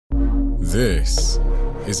This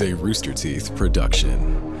is a Rooster Teeth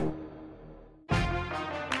production.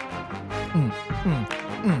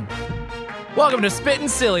 Welcome to Spittin'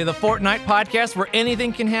 Silly, the Fortnite podcast where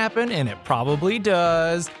anything can happen, and it probably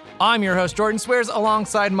does. I'm your host, Jordan Swears,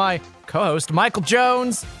 alongside my co-host, Michael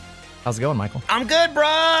Jones. How's it going, Michael? I'm good,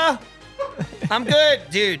 bruh. I'm good,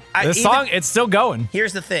 dude. This song, it's still going.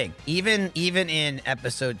 Here's the thing. Even in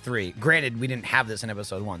episode 3, granted, we didn't have this in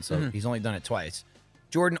episode 1, so he's only done it twice.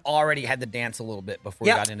 Jordan already had to dance a little bit before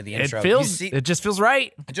we got into the intro. It just feels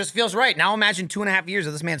right. It just feels right. Now imagine 2.5 years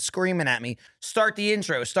of this man screaming at me, start the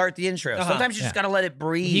intro. Sometimes you just got to let it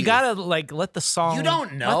breathe. You got to let the song. You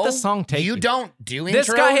don't know. Let the song take you. You don't do intros.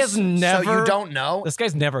 This guy has never. So you don't know. This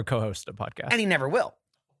guy's never co-hosted a podcast. And he never will.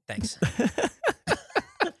 Thanks.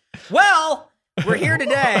 Well, we're here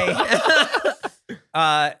today.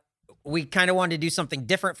 We kind of wanted to do something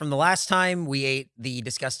different from the last time we ate the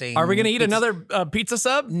disgusting. Are we going to eat another pizza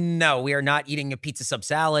sub? No, we are not eating a pizza sub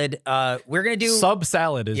salad. We're going to do sub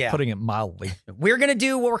salad is putting it mildly. We're going to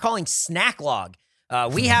do what we're calling snack log.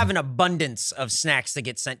 We have an abundance of snacks that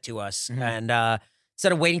get sent to us, and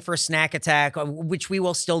instead of waiting for a snack attack, which we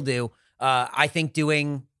will still do, I think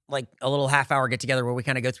doing like a little half-hour get-together where we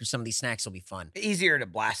kind of go through some of these snacks will be fun. Easier to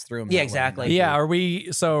blast through them. Yeah, exactly. Yeah, are we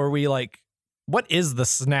like, what is the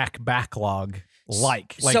snack backlog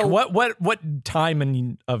like? Like, so, what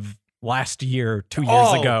time of last year, 2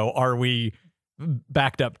 years ago, are we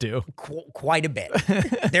backed up to? Quite a bit.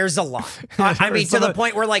 There's a lot. I mean, to the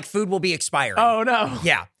point where like food will be expiring. Oh no.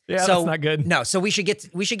 Yeah. Yeah, so, that's not good. No, so we should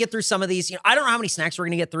get through some of these. You know, I don't know how many snacks we're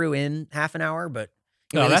gonna get through in half an hour, but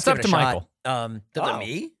no, that's up to Michael.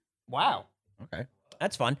 Me? Wow. Okay.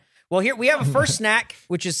 That's fun. Well, here we have a first snack,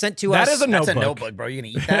 which is sent to us. That is a notebook. That's a notebook, bro. You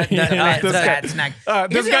gonna eat that? That's a bad snack.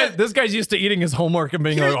 This guy's used to eating his homework and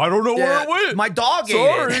being like, I don't know where it went. My dog ate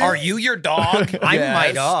it. Are you your dog? I'm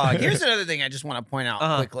my dog. Here's another thing I just want to point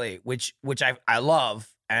out quickly, which I love,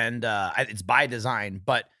 and it's by design.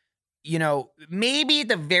 But you know, maybe at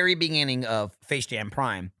the very beginning of Face Jam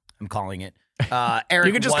Prime, I'm calling it. Eric,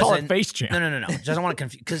 you could just call it Face Jam. No. Just don't want to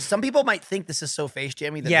confuse, because some people might think this is so Face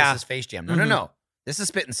Jammy that this is Face Jam. No. This is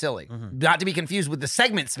Spittin' Silly. Not to be confused with the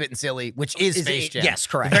segment Spittin' Silly, which is Face Jam. Yes,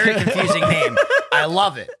 correct. Uh-huh. Very confusing name. I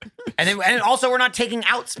love it. And also, we're not taking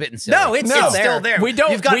out Spittin' Silly. No, it's still there. We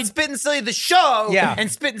don't. You've got Spittin' Silly, the show,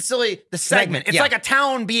 and Spittin' Silly, the segment. It's like a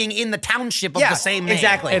town being in the township of the same name.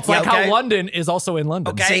 Exactly. It's like how London is also in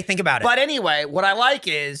London. Okay, think about it. But anyway, what I like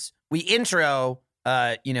is we intro,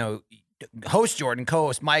 host Jordan,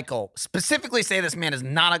 co-host Michael, specifically say this man is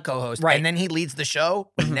not a co-host, and then he leads the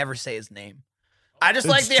show, but never say his name. I just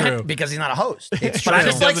like because he's not a host. But I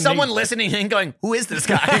just like someone listening and going, who is this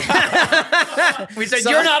guy? We said,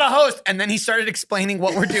 you're not a host. And then he started explaining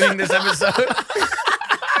what we're doing this episode.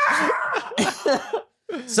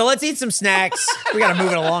 So let's eat some snacks. We got to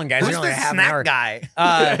move it along, guys. Who's the snack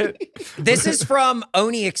guy? This is from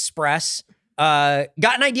Oni Express. Got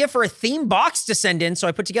an idea for a theme box to send in, so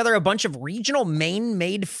I put together a bunch of regional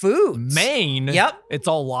Maine-made foods. Maine? Yep. It's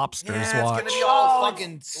all lobsters, watch. It's going to be all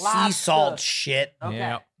fucking sea salt shit. Okay.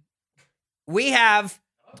 Yeah. We have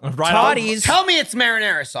Toddy's. Tell me it's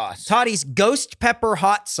marinara sauce. Toddy's ghost pepper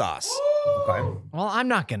hot sauce. Okay. Well, I'm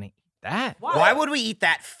not going to eat that. Why would we eat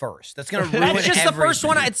that first? That's going to ruin It's just everything. the first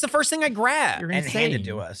one. It's the first thing I grab. And hand it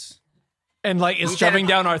to us. And like is shoving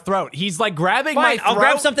down our throat. He's like grabbing my throat. I'll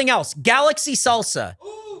grab something else. Galaxy salsa.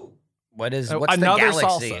 What's another the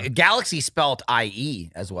Galaxy? Salsa. Galaxy spelled IE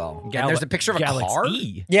as well. And there's a picture of a car.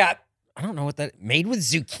 Yeah. I don't know what that made with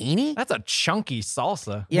zucchini. That's a chunky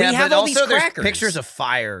salsa. Yeah, we have all these crackers. There's pictures of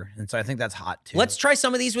fire, and so I think that's hot too. Let's try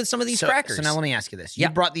some of these with some of these crackers. So now let me ask you this: you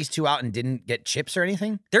brought these two out and didn't get chips or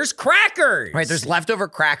anything? There's crackers. Right, there's leftover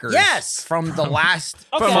crackers. Yes, from the last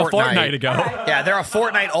from a fortnight ago. Yeah, they're a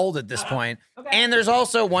fortnight old at this point. Okay. And there's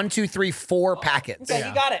also 4 packets. Okay,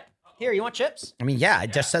 you got it. Here, you want chips? I mean, yeah, I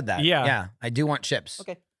just said that. Yeah, I do want chips.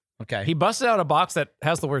 Okay. He busted out a box that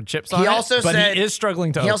has the word chips on it. But he is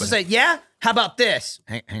struggling to open. He also said, "Yeah, how about this?"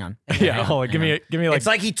 Hang on. Give me like. It's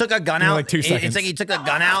like he took a gun out. Like 2 seconds. It's like he took a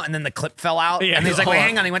gun out and then the clip fell out. Yeah, and he's like, "Wait,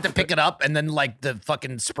 hang on." He went to pick it up and then like the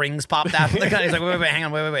fucking springs popped out of the gun. He's like, "Wait, hang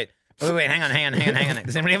on, wait, hang on.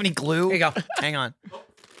 Does anybody have any glue? Here you go. Hang on."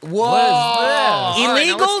 Whoa!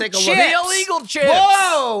 Illegal chips. Illegal chips.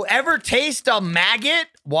 Whoa! Ever taste a maggot?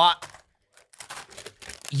 What?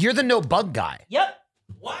 You're the no bug guy. Yep.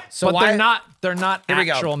 What? So they're not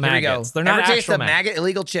actual maggots. They're not Ever taste actual a maggot?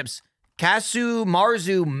 Illegal chips. Casu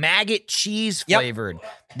Marzu maggot cheese flavored.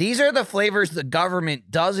 These are the flavors the government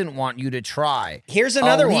doesn't want you to try. Here's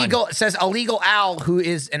another one. It says illegal owl, who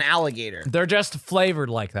is an alligator. They're just flavored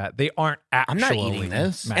like that. They aren't actually. I'm not eating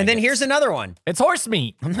this. And then here's another one. It's horse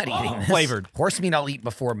meat. I'm not eating this. Flavored. Horse meat I'll eat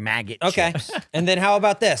before maggot Okay. chips. And then how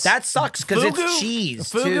about this? That sucks because it's cheese,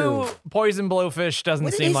 Fugu too. poison blowfish doesn't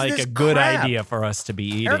What seem is like this a good crap? idea for us to be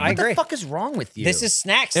eating. Eric, I what agree. the fuck is wrong with you? This is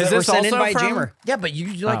snacks Is that were this sent in also by from- Jammer. Yeah, but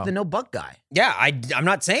you're like Oh. the no bug guy. Yeah, I'm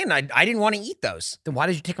not saying I didn't want to eat those Then why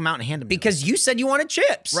did you take them out and hand them to because you said you wanted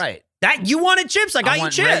chips. Right. That you wanted chips. I got you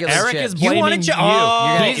want chips. regular Eric chips. is You blaming wanted you. chi-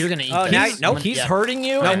 Oh. You're gonna eat Oh, this. now- I'm nope. gonna- He's yeah. hurting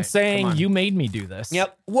you No, and saying come on. you made me do this.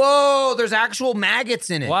 Yep. Whoa, there's actual maggots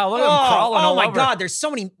in it. Wow, look at him crawling all my over. God, there's so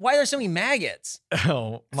many. Why are there so many maggots?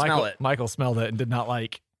 Oh, Michael smelled it and did not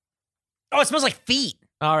like. Oh, it smells like feet.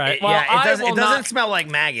 All right. Well, yeah, it will doesn't not- smell like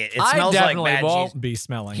maggot. It I smells like definitely bad won't cheese. be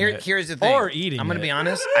smelling it. Here's the thing. Or eating I'm gonna it. be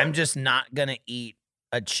honest. I'm just not gonna eat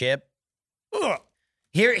a chip. Ugh.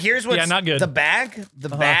 Here's what's not good. The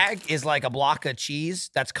bag is like a block of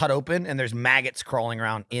cheese that's cut open, and there's maggots crawling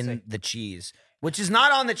around in the cheese, which is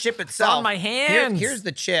not on the chip itself. on my hands. Here's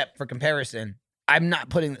the chip for comparison. I'm not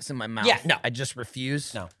putting this in my mouth. Yeah, no. I just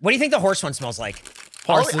refuse. No. What do you think the horse one smells like?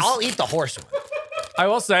 Horses. I'll eat the horse one. I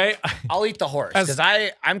will say, I'll eat the horse As-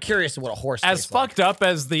 because I'm curious what a horse as tastes like. fucked up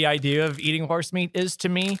as the idea of eating horse meat is to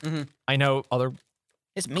me, I know other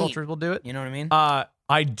It's meat. cultures will do it. You know what I mean?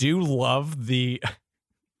 I do love the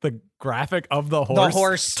graphic of the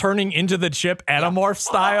horse turning into the chip Animorph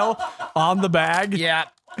style on the bag. Yeah.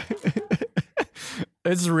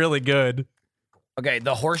 It's really good. Okay,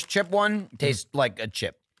 the horse chip one tastes like a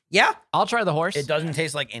chip. Yeah. I'll try the horse. It doesn't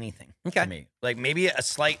taste like anything Okay. to me. Like maybe a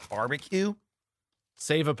slight barbecue.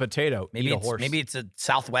 Save a potato. Maybe eat a it's horse. maybe it's a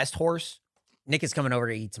Southwest horse. Nick is coming over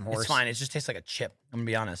to eat some horse. It's fine. It just tastes like a chip. I'm gonna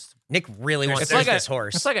be honest. Nick really wants It's to like eat this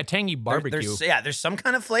horse. It's like a tangy barbecue. There's some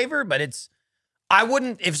kind of flavor, but it's. I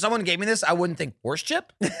wouldn't. If someone gave me this, I wouldn't think horse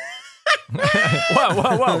chip.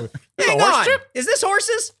 whoa! Hang horse on. chip? Is this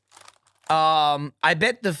horses? I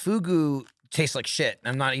bet the fugu tastes like shit.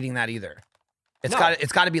 I'm not eating that either. It's No.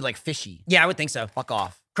 got to be like fishy. Yeah, I would think so. Fuck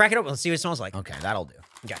off. Crack it open. Let's see what it smells like. Okay, that'll do.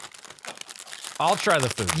 Okay. I'll try the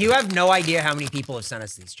food. You have no idea how many people have sent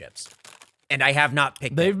us these chips, and I have not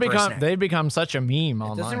picked. They've it for a become snack. they've become such a meme It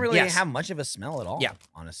online. doesn't really Yes. have much of a smell at all. Yeah.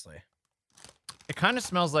 honestly. It kind of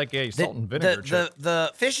smells like a salt and vinegar chip.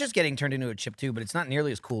 The fish is getting turned into a chip too, but it's not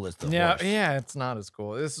nearly as cool as the horse. Yeah, it's not as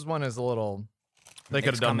cool. This one is a little. They Nick's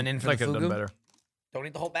could have done. coming in for they the could have done fugu? better. Don't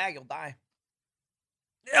eat the whole bag; you'll die.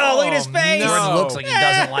 Oh, look at his Oh, face. no. Jordan looks like he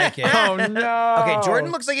doesn't like it. Oh no! Okay,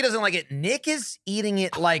 Jordan looks like he doesn't like it. Nick is eating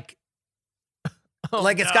it like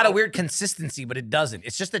it's got a weird consistency, but it doesn't.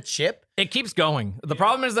 It's just a chip. It keeps going. The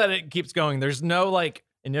problem is that it keeps going. There's no like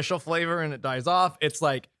initial flavor and it dies off. It's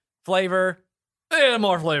like flavor,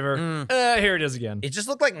 more flavor. Here it is again. It just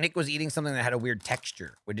looked like Nick was eating something that had a weird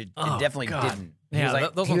texture, which it Oh, definitely God. didn't. He Yeah, was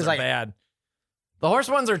like, those he ones was are like, bad. The horse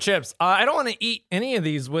ones are chips. I don't want to eat any of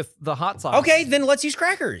these with the hot sauce. Okay, then let's use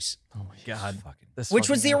crackers, Oh my god. This which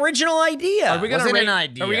was the fucking- original idea. Are we gonna Wasn't rate? an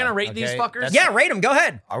idea, Are we gonna rate these okay? fuckers? That's- Yeah, rate them. Go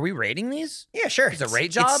ahead. Are we rating these? Yeah, sure. It's a rate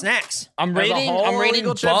It's job? snacks. I'm As a rating. whole, I'm rating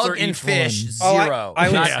Eagle chips or bug and each fish one? Oh, I- 0. I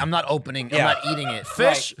I'm, not, was- I'm not opening. Yeah. I'm not eating it.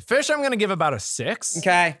 Fish. I'm gonna give about a 6.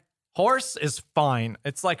 Okay. Horse is fine.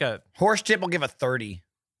 It's like a. Horse chip, I'll give a 30.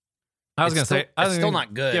 I was It's gonna say. still- I was it's still gonna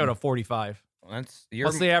not good. Give it a 45. What's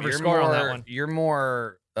the average score on that one? You're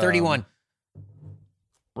more 31.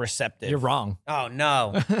 receptive. You're wrong. Oh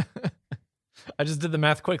no. I just did the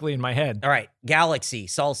math quickly in my head. All right. Galaxy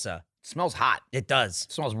salsa. It smells hot. It does.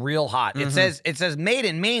 It smells real hot. Mhm. It says made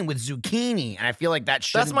in Maine with zucchini, and I feel like that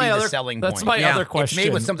shouldn't That's my be other. the selling That's point. my Yeah. other It's question. It's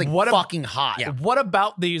made with something what fucking hot. Yeah. What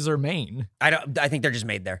about these are Maine? I think they're just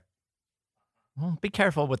made there. Well, be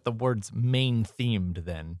careful with the words Maine themed.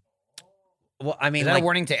 Then Well, I mean, Is that like, a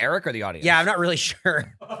warning to Eric or the audience? yeah, I'm not really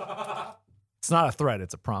sure. it's not a threat;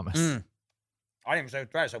 it's a promise. I didn't even say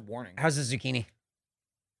threat. I said warning. How's the zucchini?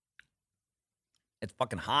 It's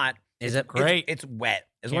fucking hot. Is it Great. It's wet.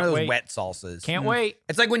 It's Can't one of those wait. wet salsas. Can't wait.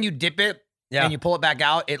 It's like when you dip it Yeah. and you pull it back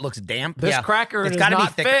out, it looks damp. This Yeah. cracker It's does gotta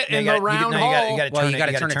not be thicker. fit No, in you the gotta- round you hole. gotta Well, you turn gotta it. You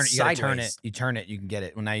gotta turn it turn it. You gotta turn it. sideways. You turn it. You can get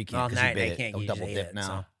it. Well, now you Oh, can't because no, you bit I it. can't It'll double usually dip eat it, now.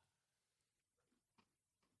 so.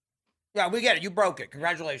 Yeah, we get it. You broke it.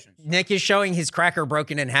 Congratulations. Nick is showing his cracker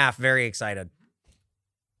broken in half. Very excited.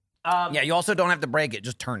 Yeah, you also don't have to break it.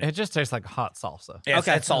 Just turn It it. just tastes like hot salsa. Yeah,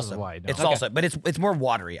 okay. it's This is salsa. why I don't. It's Okay. salsa, but it's more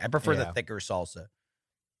watery. I prefer the Yeah. thicker salsa.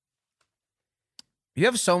 You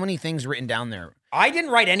have so many things written down there. I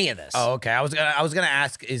didn't write any of this. Oh, okay. I was gonna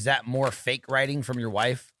ask, is that more fake writing from your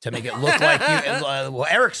wife to make it look like you? Well,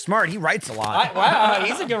 Eric's smart. He writes a lot. Wow,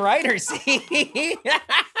 he's a good writer. See,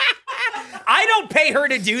 I don't pay her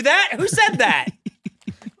to do that. Who said that?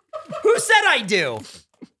 said I do?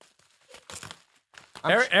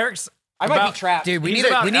 Eric's. I might be trapped. Dude, we He's need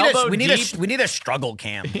about elbow a struggle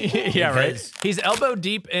cam. Yeah, right. He's elbow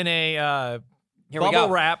deep in a Here we bubble go.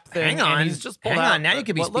 wrap thing. Hang on. And he's just pulled Hang out on. Now you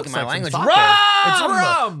could be what speaking looks my like some language. sake. Rum! It's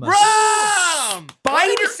rum. Rum! Why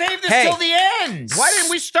did you save this Hey. till the end? Why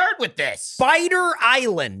didn't we start with this? Spider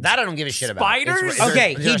Island. That I don't give a shit about. Spiders?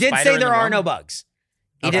 Okay, is there he a did spider say in there the are rum? no bugs.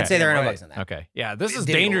 He Okay. did say there are no Right. bugs in that. Okay. Yeah, this is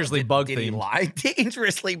Did he- dangerously bug Did he themed. lie?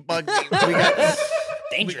 Dangerously bug themed. We got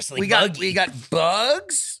Dangerously we got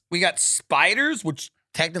bugs. We got spiders, which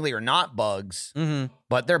technically are not bugs,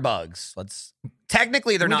 but they're bugs.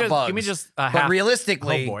 Technically they're not bugs. Give me just a but half.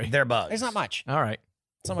 realistically, Oh, boy. they're bugs. There's not much. All right.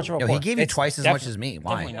 It's not much of a Yo, pour. he gave you It's twice as much as me.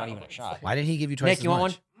 Why? Definitely not even a shot. Why did he give you twice Nick, as you want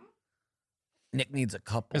much? one? Nick needs a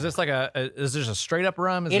couple. Is this like is this a straight up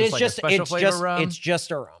rum? Is It this is like just a special flavor rum? it's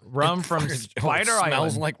just a rum. rum from Spider Island.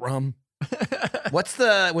 Smells like rum.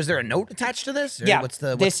 Was there a note attached to this? Or Yeah, What's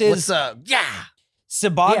this what's is- the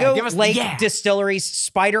Sebago Yeah, give us- Lake yeah. Distillery's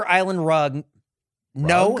Spider Island rug.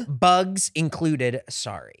 No bugs included.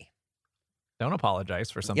 Sorry. Don't apologize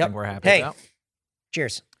for something Yep. we're happy Hey. about.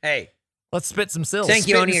 Cheers. Hey, Let's spit some sills. Thank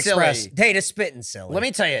you, Spittin' Oni Express. Silly. Hey, to spit and silly. let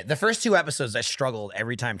me tell you, the first 2 episodes I struggled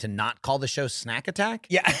every time to not call the show Snack Attack.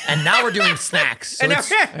 Yeah. And now we're doing snacks. So And now- it's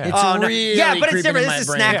Oh, no. really Yeah, but it's creeping different. in This my is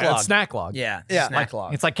brain. snack Yeah, log. it's snack log. Yeah, Yeah. snack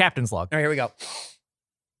log. It's like Captain's log. All right, here we go.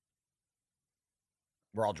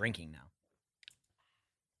 We're all drinking now.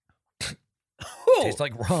 Ooh. Tastes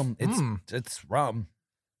like rum. It's rum.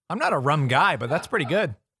 I'm not a rum guy, but that's pretty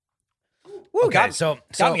good. Ooh, Okay, got, so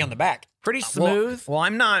got me on the back. Pretty smooth. Well,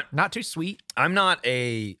 I'm not Not too sweet. I'm not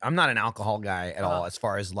an alcohol guy at all as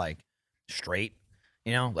far as like straight,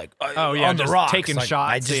 like Oh, yeah, on the just rocks, taking like,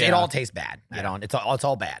 shots, it yeah. all tastes bad. I don't. It's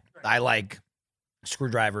all bad. I like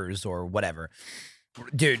screwdrivers or whatever.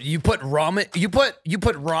 Dude, you put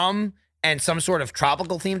rum and some sort of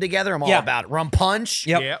tropical theme together. I'm all Yeah. about it. Rum punch.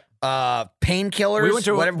 Yep. Painkillers. We went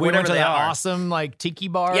to whatever that they are. awesome like tiki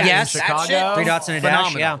bar Yes, in that Chicago. shit, 3 dots and a dash,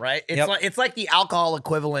 phenomenal, yeah. right? It's Yep. it's like the alcohol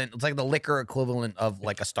equivalent. It's like the liquor equivalent of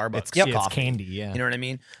like a Starbucks It's coffee. candy. Yeah. You know what I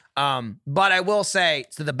mean? But I will say,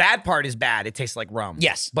 so the bad part is bad. It tastes like rum.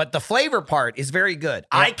 Yes. But the flavor part is very good.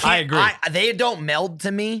 Yeah, I can't. I agree. They don't meld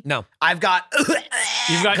to me. No. I've got.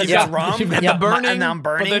 You've got, 'cause you've got it's rum. You've got Yeah. the burning, And I'm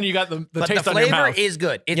burning. but then you got the But taste the on your flavor mouth. is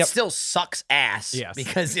good. It Yep. still sucks ass Yes.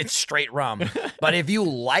 because it's straight rum. But if you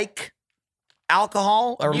like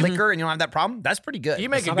alcohol or liquor and you don't have that problem, that's pretty good. You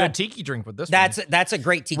make It's a not good bad. tiki drink with this. That's a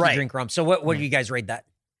great tiki Right. drink rum. So what do you guys rate that?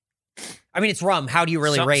 I mean, it's rum. How do you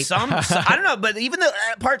really rate? Some I don't know, but even the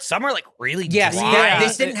parts, some are like really Yes, dry.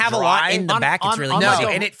 this didn't have a lot in the On- back. It's on- really on No, like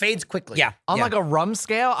easy. and it fades quickly. Yeah. on yeah. like a rum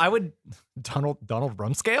scale. I would Donald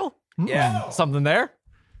rum scale. Yeah. Something there.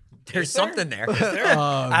 There's something there.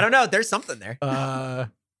 Um, I don't know. There's something there.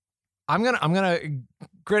 I'm gonna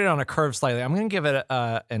grade it on a curve slightly. I'm gonna give it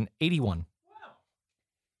an 81.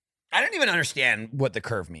 I don't even understand what the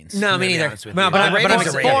curve means. No, to me be neither. honest with No, you. but The I'm- rating but is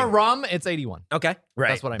I'm- a rating. For rum, it's 81. Okay. Right.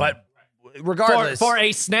 That's what I But For, regardless, for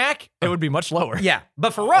a snack, it would be much lower. Yeah,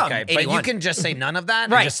 but for rum, okay, but 81. you can just say none of that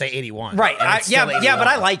and Right. just say 81. Right. and it's Yeah, still yeah, but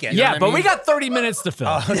I 81. like it. You know Yeah, what I but mean? we got 30 minutes to fill.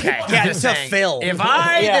 Oh, okay. Yeah, I'm just to saying, fill. If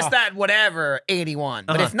I Yeah. this that whatever 81,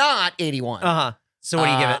 but Uh-huh. if not 81. Uh-huh. So what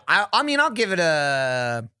do you give it? I mean, I'll give it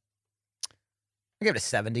a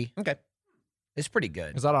 70. Okay. It's pretty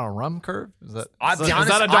good. Is that on a rum curve? Is that I'll be honest,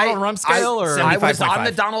 is that a Donald rum scale or? I was on 75.5.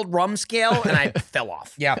 the Donald Rum scale and I fell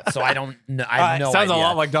off. Yeah. So I don't know. I have no sounds idea. a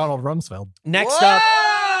lot like Donald Rumsfeld. Next up,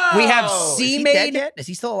 we have Whoa! C Is he made- dead yet? Is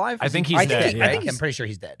he still alive? I think he's I think dead. he- yeah. I think I'm pretty sure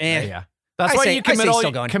he's dead. Eh. Yeah. That's I why say- you I say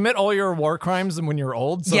still going. commit all your war crimes when you're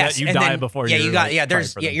old, so yes, that you and die then- before yeah, you're you got like, yeah. tried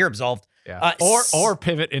There's for yeah, them. you're absolved. Yeah. Or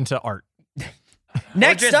pivot into art.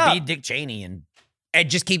 Next or just up, be Dick Cheney and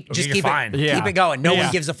just keep you're it fine. Yeah. keep it going. No Yeah.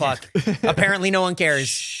 one gives a fuck. Apparently, no one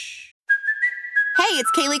cares. Hey, it's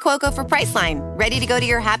Kaylee Cuoco for Priceline. Ready to go to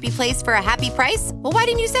your happy place for a happy price? Well, why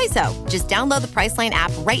didn't you say so? Just download the Priceline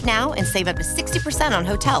app right now and save up to 60% on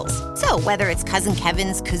hotels. So whether it's Cousin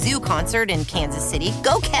Kevin's Kazoo concert in Kansas City,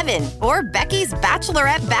 go Kevin, or Becky's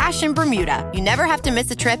Bachelorette Bash in Bermuda, you never have to miss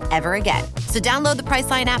a trip ever again. So download the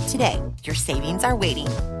Priceline app today. Your savings are waiting.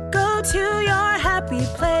 Go to your happy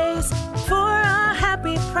place for a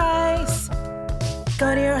happy price.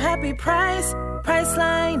 Go to your happy price,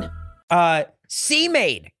 Priceline. C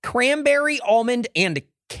made cranberry, almond, and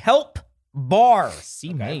kelp bar.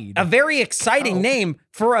 C made. A very exciting name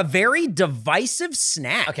for a very divisive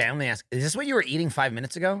snack. Okay, let me ask. Is this what you were eating 5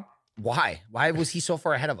 minutes ago? Why? Why was he so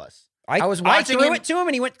far ahead of us? I was I watching threw him. it to him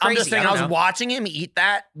and he went crazy. I'm just saying, I I don't was know. watching him eat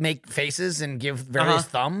that, make faces, and give various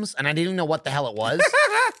thumbs, and I didn't even know what the hell it was.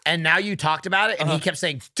 And now you talked about it, and he kept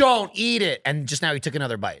saying, "Don't eat it," and just now he took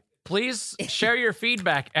another bite. Please share your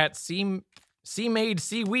feedback at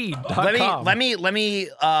cmadeseaweed.com. Let me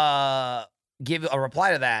give a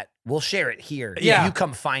reply to that. We'll share it here. Yeah. You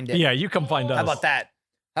come find it. Yeah, you come find us. How about that?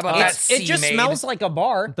 How about that? It just C-Made? smells like a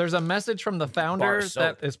bar. There's a message from the founder Bar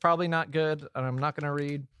soap. that is probably not good, and I'm not going to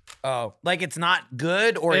read. Oh, like it's not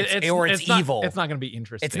good, or it's not- evil. It's not going to be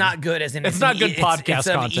interesting. It's not good, as in It's not good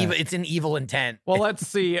podcast content. It's an evil intent. Well, let's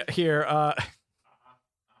see here. What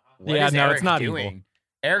yeah, is no, Eric it's not doing? evil.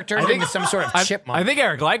 Eric turns into some sort of chipmunk. I think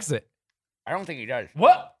Eric likes it. I don't think he does.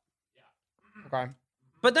 What? Okay.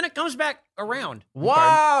 But then it comes back around.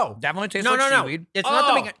 Wow. Definitely tastes No, like no. seaweed. It's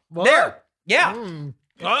not the big. what? There. Yeah.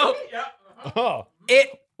 Oh. Oh.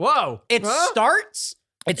 Whoa. It starts.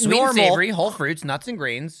 It's sweet and normal. savory, whole fruits, nuts and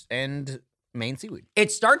grains, and Maine seaweed.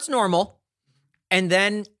 It starts normal, and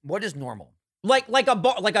then What is normal? like a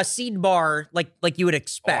bar, like a seed bar, like you would Oh,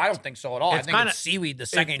 expect. I don't think so at all. I It's think kinda- it's seaweed the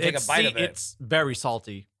second you take a bite of it. It's very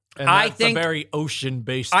salty. And I that's think- a very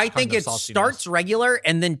ocean-based. I think kind of it saltiness. starts regular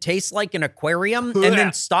and then tastes like an aquarium, and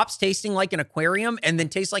then stops tasting like an aquarium, and then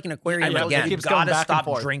tastes like an aquarium I again. You keeps going gotta back and stop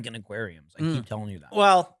forth. drinking aquariums. I keep telling you that.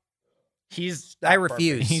 Well, He's I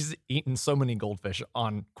refuse. He's eaten so many goldfish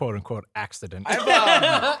on quote unquote accident.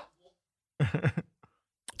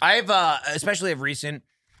 I've especially of recent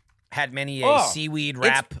had many seaweed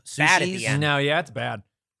wrap bad at sushis. the end. No, yeah, it's bad.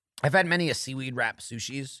 I've had many a seaweed wrap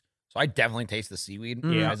sushis, so I definitely taste the seaweed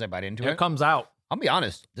as I bite into It it. comes out. I'll be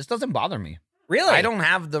honest, this doesn't bother me. really? I don't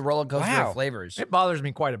have the roller coaster Wow. of flavors. It bothers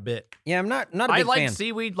me quite a bit. Yeah, I'm not a I big like fan.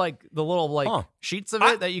 seaweed, like the little Huh. sheets of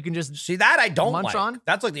it that you can just See that I don't munch like. on?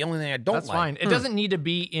 That's like the only thing I don't That's like. fine. It doesn't need to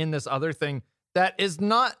be in this other thing that is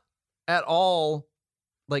not at all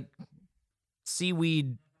like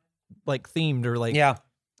seaweed like themed or like Yeah.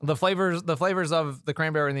 the flavors of the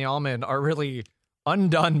cranberry and the almond are really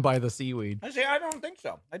undone by the seaweed. I don't think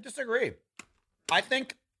so. I disagree. I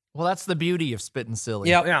think Well, that's the beauty of spitting silly.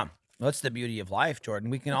 Yep. yeah. That's the beauty of life, Jordan.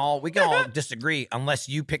 We can all disagree unless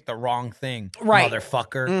you pick the wrong thing, Right.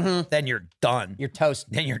 motherfucker. Then you're done. You're toast.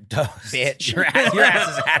 Then you're toast, Bitch. Your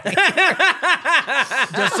ass is happy.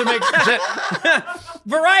 Just to make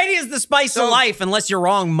Variety is the spice of life, unless you're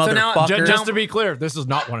wrong, So now- motherfucker. just to be clear, this is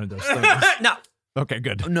not one of those things. no. Okay,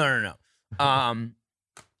 good. No.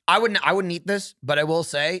 I wouldn't eat this, but I will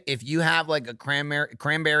say if you have like a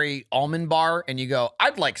cranberry almond bar and you go,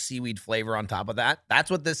 I'd like seaweed flavor on top of that.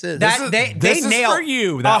 That's what this is. That they this is nailed for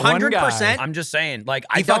you, that one guy. 100%. I'm just saying, like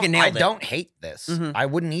He fucking nailed it. don't hate this. Mhm. I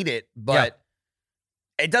wouldn't eat it, but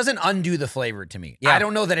it doesn't undo the flavor to me. Yeah. I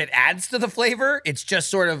don't know that it adds to the flavor. It's just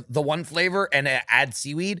sort of the one flavor and it adds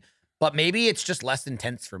seaweed, but maybe it's just less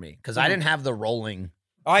intense for me because I didn't have the rolling.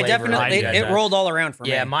 Oh, I flavor definitely. like It that. rolled all around for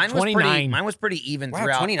me. Yeah, mine was 29. Mine was pretty even Wow,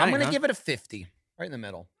 throughout. 29, I'm gonna huh? give it a 50, right in the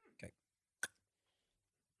middle.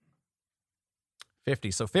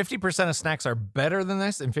 50. So 50% of snacks are better than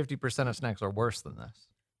this, and 50% of snacks are worse than this.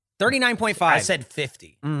 39.5. I said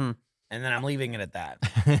 50, Mhm. and then I'm leaving it at that.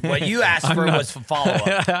 What you asked for was follow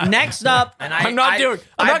up. Next up, And I'm not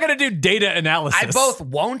going to do data analysis. I both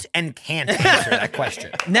won't and can't answer that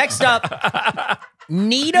question. next up,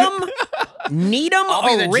 Needham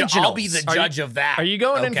Originals. I'll be the judge of that. Are you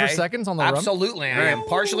going in okay? for seconds on the rub? Absolutely, I am.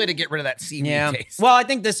 Partially to get rid of that seaweed Yeah. taste. Well, I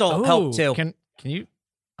think this will help Ooh, too. Can you?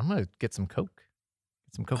 I'm going to get some Coke.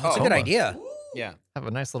 Get some Coke. That's a good idea. yeah. Have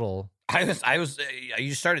a nice little.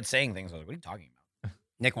 You started saying things. I was like, what are you talking about?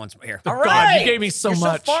 Nick wants here. All God, right. you gave me so You're so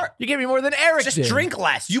much. far- You gave me more than Eric Just did. drink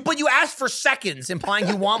less. But you asked for seconds, implying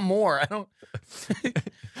you want more. I don't.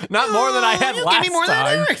 Not more than I had you last gave me more time.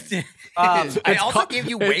 than Eric did. I also gave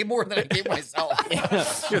you way more than I gave myself.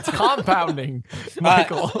 It's compounding,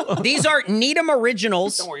 Michael. These are Needham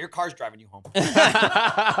Originals. Don't worry, your car's driving you home.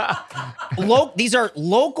 These are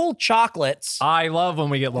local chocolates I love when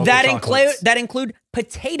we get local that chocolates. include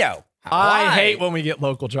potato I Why? hate when we get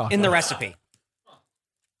local chocolate. in the recipe.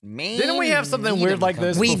 Man, Didn't we have something weird like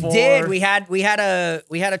this We before? did. We had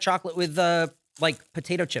a chocolate with like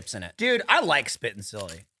potato chips in it. Dude, I like Spittin'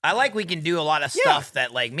 Silly. I like we can do a lot of stuff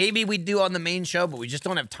that like maybe we do on the main show, but we just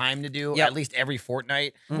don't have time to do Yep. at least every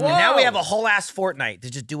fortnight. And now we have a whole ass fortnight to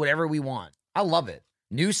just do whatever we want. I love it.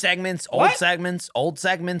 New segments, old What? segments, old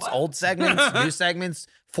segments, old segments, new segments,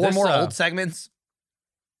 four This, more old segments.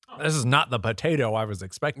 This is not the potato I was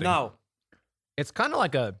expecting. No, It's kind of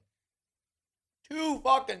like a. Too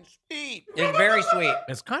fucking sweet. it's very sweet.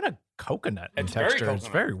 It's kind of coconut in It's very texture. It's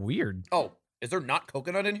coconut. very weird. Oh, is there not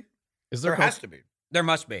coconut in here? Is There there? has to be. There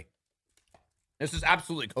must be. This is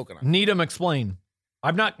absolutely coconut. Needham explain.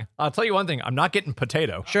 I'm not. I'll tell you one thing. I'm not getting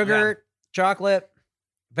potato. Sugar, chocolate,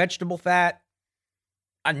 vegetable fat.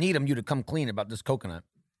 I need you to come clean about this coconut.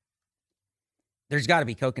 There's got to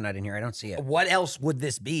be coconut in here. I don't see it. What else would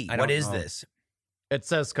this be? What is this? It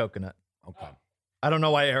says coconut. Okay. I don't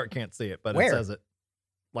know why Eric can't see it, but Where? it says it.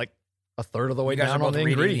 Like a third of the way You guys down are on both the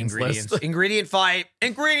reading ingredients list. Ingredient fight.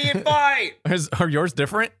 Ingredient fight. Are yours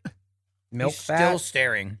different? Milk He's fat, still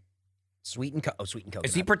staring. sweet and coconut.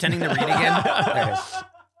 Is he pretending to read again? There it is.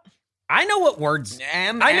 I know what words.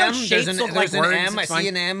 M. I know M. shapes There's look like an words. M. I It's see fine.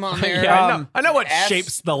 an M on there. Yeah, I know what S,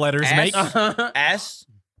 shapes the letters S, make. S.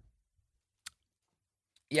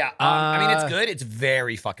 Yeah, I mean it's good. It's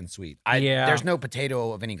very fucking sweet. Yeah. There's no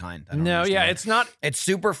potato of any kind. I don't No, yeah, understand. it's not. It's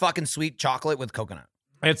super fucking sweet chocolate with coconut.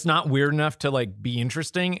 It's not weird enough to like be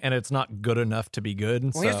interesting, and it's not good enough to be good.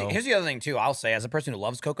 Well, So here's the other thing too. I'll say, as a person who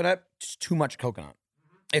loves coconut, it's too much coconut.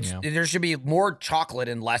 There should be more chocolate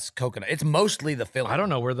and less coconut. It's mostly the filling. I don't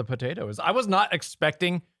know where the potato is. I was not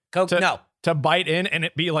expecting No. to bite in and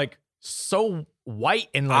it be like so white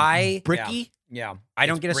and like bricky. Yeah, I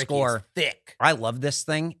don't It's get a bricky, score. It's thick. I love this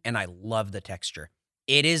thing, and I love the texture.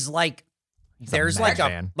 It is like a there's like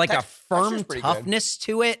madman. a firm Texture's pretty good. toughness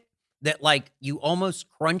to it that like you almost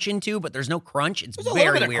crunch into, but there's no crunch. It's There's a very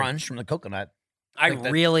little bit weird. of crunch from the coconut. I Like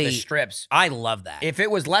the really, strips. I love that. If it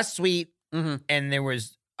was less sweet Mhm. and there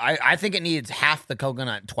was, I think it needs half the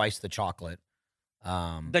coconut, twice the chocolate.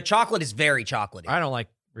 The chocolate is very chocolatey. I don't like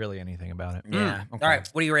really anything about it. Yeah. All right,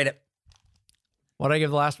 what do you rate it? What did I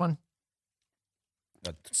give the last one?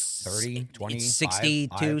 30, 20, It's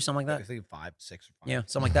 62, 5, something like that. I think 5, 6, or 5. Yeah,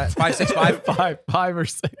 something like that. 5, 6, 5. Five or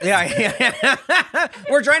six. Yeah.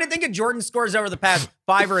 We're trying to think of Jordan scores over the past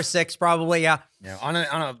 5 or a 6, probably. Yeah. Yeah, on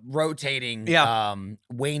a rotating,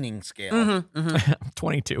 waning scale. Mm-hmm.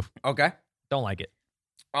 22. Okay. Don't like it.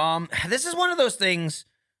 This is one of those things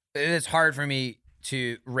that's hard for me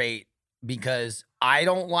to rate because I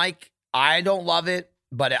don't love it,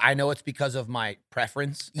 but I know it's because of my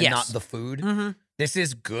preference and not the food. Mm-hmm. This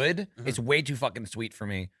is good. It's way too fucking sweet for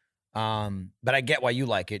me. But I get why you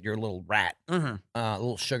like it. You're a little rat, Mm-hmm. a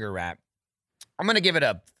little sugar rat. I'll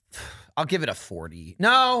give it a 40.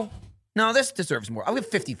 No, this deserves more. I'll give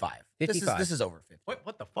 55. 55. This is over 50.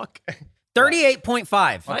 What the fuck? 38.5.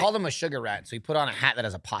 I called him a sugar rat, so he put on a hat that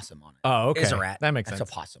has a possum on it. Oh, okay. Is a rat. That makes That's sense.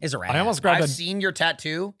 a possum. Is a rat. I almost grabbed I've a. seen your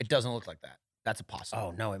tattoo. It doesn't look like that. That's a possum.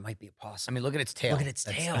 Oh, no, it might be a possum. I mean, look at its tail. Look at its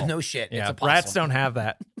tail. No shit. It's Yeah, a possum. rats don't have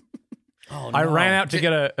that. Oh, I no. ran out to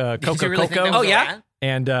get a Did you Coca really think that Coco. was a yeah? rat?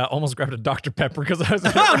 And almost grabbed a Dr. Pepper because I was. Oh,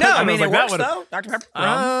 no. I I mean, was it like, works that though. Dr. Pepper.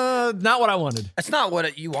 Rum. Not what I wanted. That's not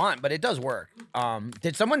what you want, but it does work.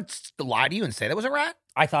 Did someone lie to you and say that was a rat?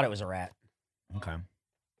 I thought it was a rat. Okay.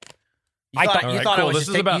 I thought- you Alright, thought I cool. was This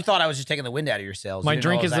just is about- you thought I was just taking the wind out of your sails. My You didn't know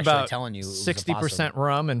drink I was is actually about telling you it was a 60%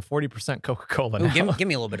 rum and 40% Coca Cola. Ooh, give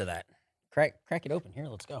me a little bit of that. Crack it open. Here,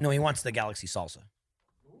 let's go. possum. No, he wants the Galaxy salsa.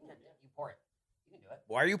 You pour it. You can do it.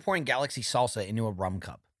 Why are you pouring Galaxy salsa into a rum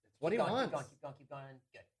cup? What do you want? Keep going.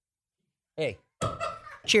 Good. Hey.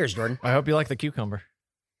 Cheers, Jordan. I hope you like the cucumber.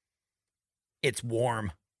 It's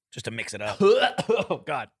warm, just to mix it up. Oh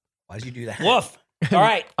God. Why did you do that? Woof. All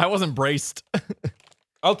right. I wasn't braced.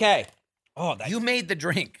 Okay. Oh, that. You made the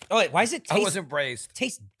drink. Oh, wait, why does it I taste? wasn't braced.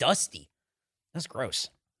 Taste dusty. That's gross.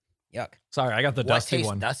 Yuck. Sorry, I got the What dusty tastes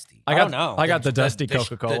one. dusty? I I got don't know. I got the dusty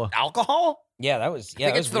Coca Cola. The alcohol? Yeah, that was. Yeah,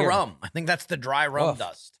 I think that it's was the weird. rum. I think that's the dry rum Oof.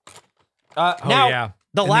 dust. Oh Now, yeah.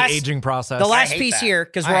 the In last aging process. the last hate piece that. here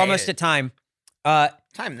because I we're hate almost it. at time.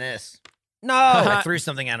 Time this. No. I threw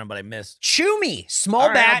something at him, but I missed. Chew Me, small All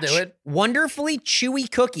right, I'll batch, do it. wonderfully chewy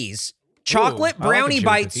cookies, chocolate I like a brownie chewy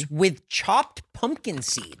bites cookie. with chopped pumpkin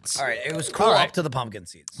seeds. All right, it was cool All right. up to the pumpkin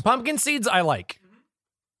seeds. Pumpkin seeds I like.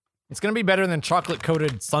 It's gonna be better than chocolate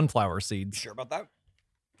coated sunflower seeds. Sure about that?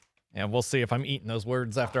 Yeah, we'll see if I'm eating those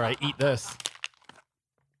words after I eat this.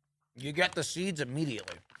 You get the seeds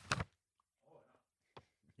immediately.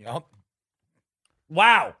 Yep.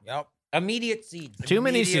 Wow. Yep. Immediate seeds. Too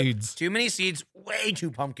many Immediate- seeds. Too many seeds. Way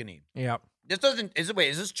too pumpkin-y. Yeah. This doesn't. Is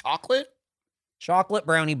this chocolate? Chocolate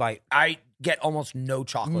brownie bite. I get almost no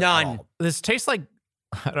chocolate. None. At all. This tastes like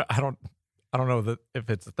I don't know if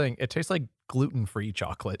it's a thing. It tastes like gluten-free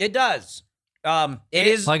chocolate. It does. It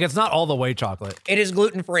is Like it's not all the way chocolate. it is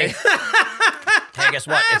gluten free. Hey, guess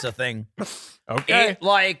what? It's a thing. Okay. It's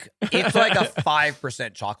like a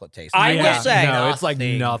 5% chocolate taste. I will say- no, it's like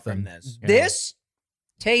Nothing nothing. from this. Yeah. This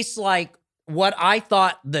tastes like what I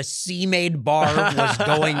thought the C-made bar was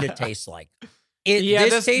going to taste like.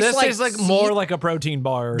 This tastes like more seed- like a protein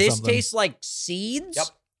bar or This something. tastes like seeds Yep.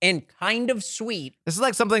 and kind of sweet. This is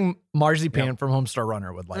like something Marzipan from Homestar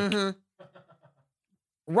Runner would like. Mhm.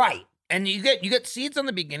 Right. And you get seeds on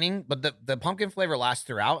the beginning, but the pumpkin flavor lasts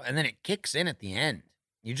throughout, and then it kicks in at the end.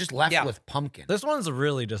 You just left with pumpkin. This one's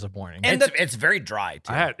really disappointing. And it's very dry,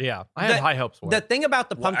 too. I had high hopes for The it. thing about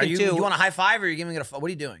the pumpkin, too. You want a high five or are you giving it what are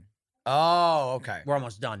you doing? Oh, okay. We're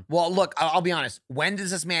almost done. Well, look, I'll be honest. When does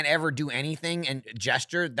this man ever do anything and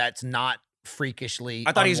gesture that's not freakishly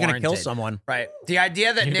I thought he was going to kill unwarranted? someone. Right. The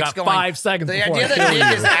idea that You've Nick's got going 5 seconds The before idea I that kill Nick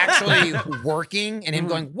you. is actually working and him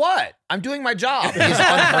going, "What? I'm doing my job," is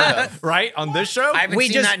unheard of. Right? On this show? I haven't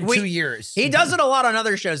seen that in 2 years. He does it a lot on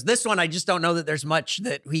other shows. This one, I just don't know that there's much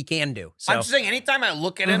that he can do. So. I'm just saying, anytime I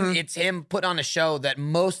look at him, it's him put on a show that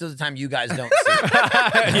most of the time you guys don't see.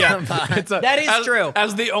 That is true.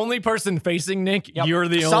 As the only person facing Nick, you're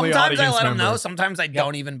the only Sometimes I audience let him member. know. Sometimes I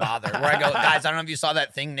don't even bother. Where I go, guys, I don't know if you saw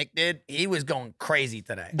that thing Nick did. He was going crazy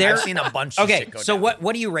today. I've seen a bunch of shit go so down.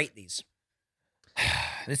 what do you rate these?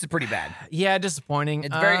 This is pretty bad. Yeah, disappointing.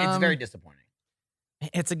 It's very disappointing.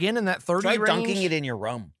 It's again in that 30 Try range. dunking it in your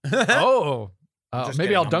rum. Oh. Just Maybe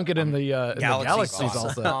kidding. I'll dunk it in the galaxies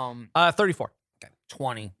sauce. also. 34.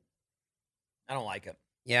 20. I don't like it.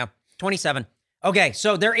 Yeah, 27. Okay,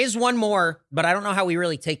 so there is one more, but I don't know how we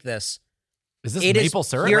really take this. Is this It is maple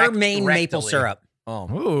syrup? pure Maine maple Rectally. syrup. Oh.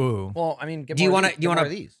 Ooh. Well, I mean, Do you want to? You want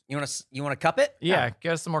You want to cup it? Yeah,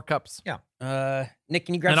 get us some more cups. Yeah. Nick,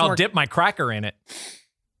 can you grab And some I'll more? dip my cracker in it.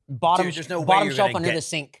 Bottom, Dude, there's no way bottom you're shelf gonna under get the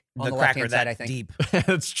sink on the the cracker left-hand that side, I think. deep.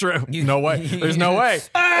 That's true. No way. There's no way.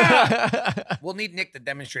 We'll need Nick to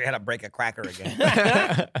demonstrate how to break a cracker again.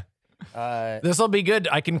 This will be good.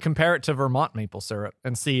 I can compare it to Vermont maple syrup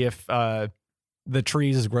and see if the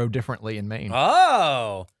trees grow differently in Maine.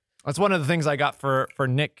 Oh. That's one of the things I got for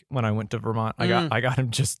Nick when I went to Vermont. I got him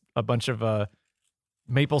just a bunch of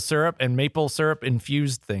maple syrup and maple syrup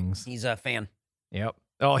infused things. He's a fan. Yep.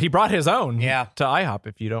 Oh, he brought his own. Yeah. To IHOP.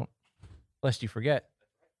 If you don't, lest you forget.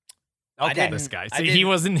 Okay. This guy. See, he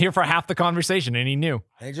wasn't here for half the conversation, and he knew.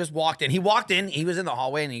 He just walked in. He walked in. He was in the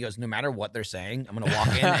hallway, and he goes, "No matter what they're saying, I'm going to walk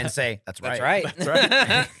in and say that's right. That's right. That's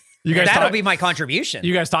right. You guys That'll talk- be my contribution.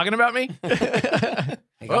 You guys talking about me?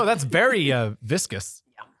 Oh, that's very viscous.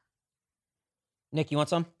 Nick, you want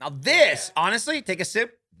some? Now this, honestly, take a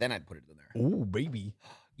sip, then I'd put it in there. Ooh, baby.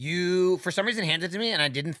 You, for some reason, handed it to me, and I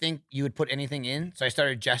didn't think you would put anything in, so I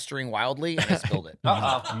started gesturing wildly, and I spilled it.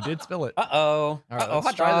 You did spill it. Uh-oh. All right, Uh-oh, let's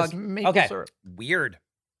hot try dog. this maple Okay. syrup. Weird.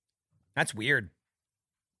 That's weird.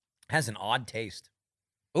 Has an odd taste.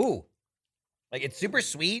 Ooh. Like, it's super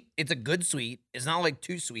sweet. It's a good sweet. It's not, like,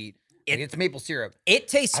 too sweet. It's maple syrup. It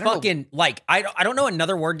tastes I don't know. fucking like I don't know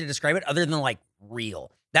another word to describe it other than like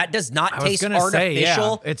real. That does not I was taste gonna say, yeah.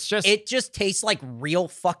 artificial. It just tastes like real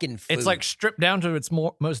fucking food. It's like stripped down to its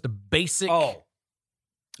most basic. oh,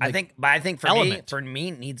 I think for element. me,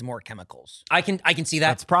 it needs more chemicals. I can see that.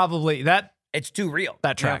 That's probably that It's too real.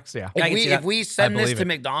 tracks. Yeah. I can see that. If we send I this believe to it.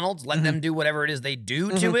 McDonald's, let them do whatever it is they do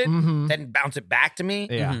to it, Mhm. then bounce it back to me.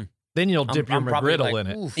 Yeah. Mhm. Then you'll dip your probably McGriddle like,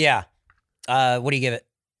 in it. oof. Yeah. What do you give it?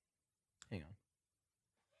 Hang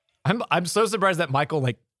on. I'm so surprised that Michael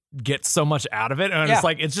like gets so much out of it, and Yeah. it's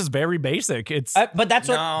like it's just very basic. It's But that's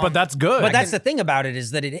what. No. but that's good. But that's the thing about it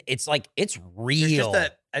is that it's like it's There's real.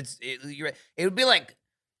 just it would be like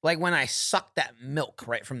when I sucked that milk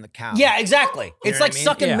right from the cow. Yeah, exactly. You it's know like what I mean?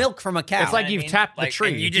 sucking Yeah. milk from a cow. It's like you've tapped the tree.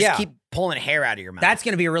 and you just Yeah. keep pulling hair out of your mouth. That's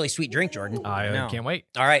going to be a really sweet drink, Jordan. I No. can't wait.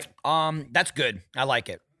 All right. That's good. I like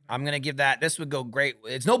it. I'm gonna give that. This would go great.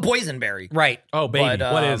 It's no boysenberry. Right. Oh baby,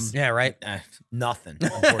 But, what is Yeah, right. Nothing,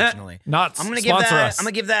 unfortunately. not I'm gonna give sponsor that. us? I'm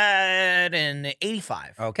gonna give that an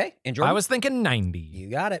 85. Okay. And Jordan? I was thinking 90. You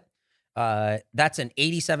got it. That's an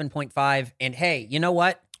 87.5. And hey, you know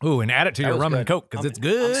what? Ooh, and add it to That your was rum and good. coke because it's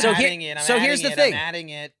good. So here- Adding it, I'm so here's adding the it, thing. I'm adding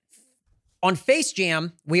it. On Face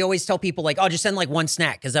Jam, we always tell people like, "Oh, just send like one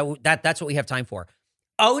snack because that's what we have time for."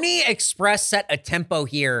 Oni Express set a tempo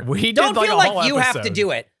here. We did, Don't like, feel a like whole you have to episode.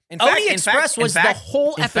 do it. In fact- Oni in Express fact- in was the fact-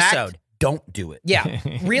 whole in fact, episode. Don't do it. Yeah,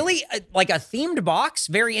 really, like a themed box.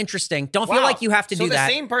 Very interesting. Don't feel Wow. like you have to so do that.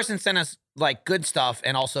 the same person sent us like good stuff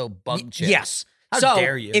and also bug chips. Yes. How so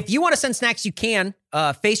dare you? if you want to send snacks, you can.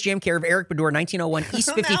 Face Jam, care of Eric Bador, 1901 East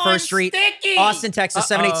Now 51st I'm Street, sticky. Austin, Texas,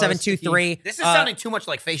 78723. This is sounding too much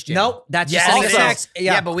like Face Jam. Nope, that's just Yes, sending it is. snacks.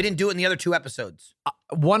 Yeah. but we didn't do it in the other two episodes.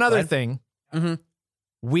 One other thing. Mhm.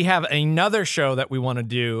 We have another show that we want to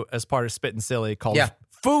do as part of Spit and Silly called Yeah.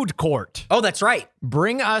 Food Court. Oh, that's right.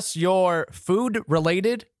 Bring us your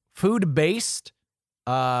food-related, food-based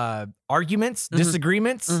arguments,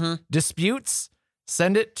 disagreements, disputes.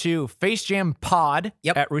 Send it to facejampod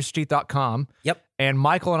at roosterteeth.com. Yep. And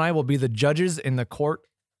Michael and I will be the judges in the court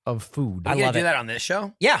of food. Are I you love gonna do it. that on this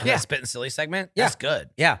show? Yeah. On the Spit and Silly segment? Yeah. That's good.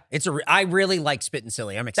 Yeah, I really like Spit and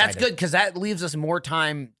Silly. I'm excited. That's good because that leaves us more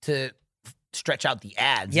time to stretch out the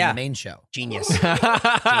ads in Yeah. the main show. Genius.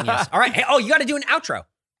 Genius. All right. Hey, oh, you got to do an outro.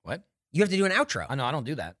 What? You have to do an outro. I know, I don't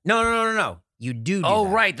do that. No. You do Oh,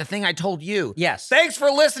 that. right. The thing I told you. Yes. Thanks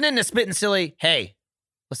for listening to Spittin' Silly. Hey,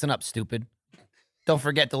 listen up, stupid. Don't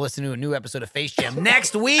forget to listen to a new episode of Face Jam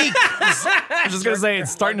next week. I was just going to say,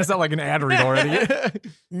 it's starting to sound like an ad read already.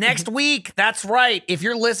 Next week. That's right. If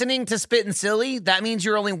you're listening to Spittin' Silly, that means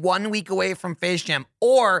you're only 1 week away from Face Jam.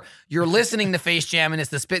 Or you're listening to Face Jam and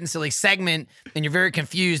it's the Spittin' Silly segment and you're very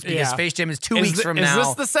confused because Face Jam is 2 weeks from now. Is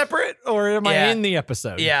this the separate or am I in the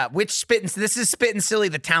episode? Yeah. This is Spittin' Silly,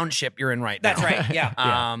 the township you're in right now. That's right.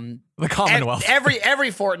 Yeah. The Commonwealth.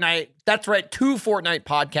 Every fortnight. That's right. 2 fortnight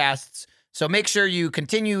podcasts. So make sure you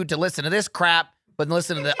continue to listen to this crap, but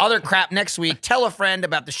listen to the other crap next week. Tell a friend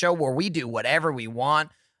about the show where we do whatever we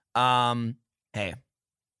want. Hey,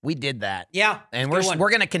 we did that. Yeah. And we're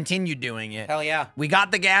going to continue doing it. Hell yeah. We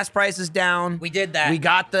got the gas prices down. We did that. We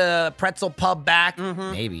got the pretzel pub back.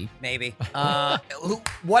 Maybe.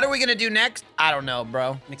 What are we going to do next? I don't know,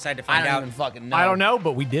 bro. I'm excited to find out. I don't even fucking know. I don't know,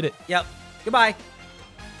 but we did it. Yep. Goodbye.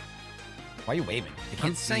 Why are you waving? They can't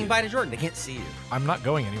I'm saying bye to Jordan. They can't see you. I'm not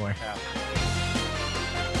going anywhere. Yeah.